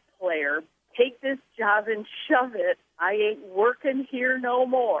record player, take this job and shove it, I ain't working here no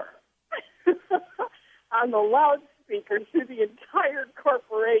more, on the loudspeaker to the entire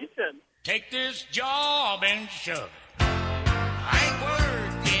corporation. Take this job and shove it. I ain't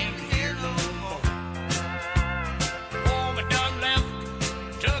working here no more. Woman done left,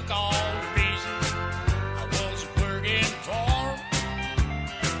 took all the reasons I was working for.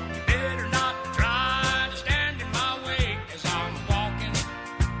 You better not try to stand in my way as I'm walking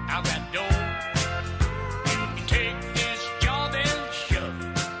out that door. You can take this job and shove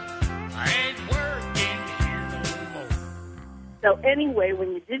it. I ain't working here no more. So anyway,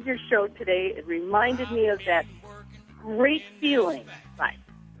 when you did your show today, it reminded me of that great feeling. Bye.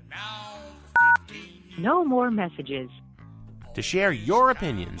 No more messages. To share your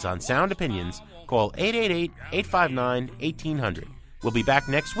opinions on Sound Opinions, call 888-859-1800. We'll be back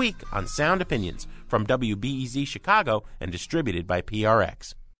next week on Sound Opinions from WBEZ Chicago and distributed by PRX.